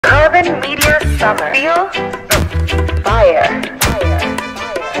Carbon meteor summer. Feel fire.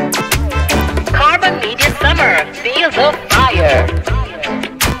 Carbon meteor summer. Feel the fire.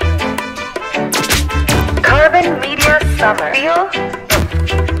 Carbon meteor summer. Feel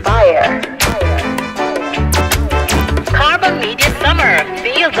fire. Carbon meteor summer.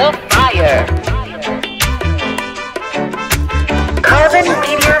 Feel the fire. Carbon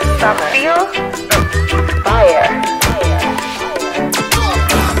meteor summer. Feel fire.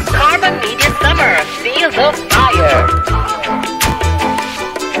 Carbon meteor summer. Feel the fire.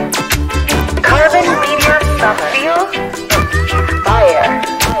 Carbon meteor summer. Feel fire.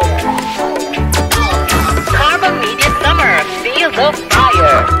 Carbon meteor summer. Feel the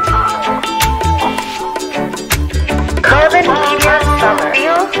fire. Carbon meteor summer.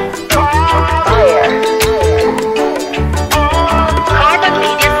 Feel fire. Carbon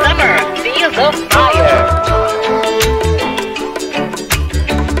meteor summer. Feel the fire.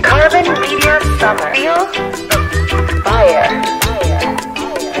 Carbon meteor summer. Feel fire.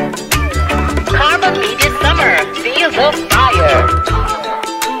 Carbon meteor summer. Feel the fire.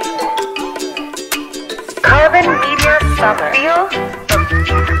 Carbon meteor summer. Feel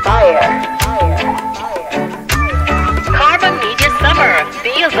fire. Carbon meteor summer.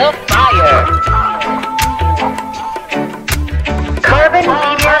 Feel the fire.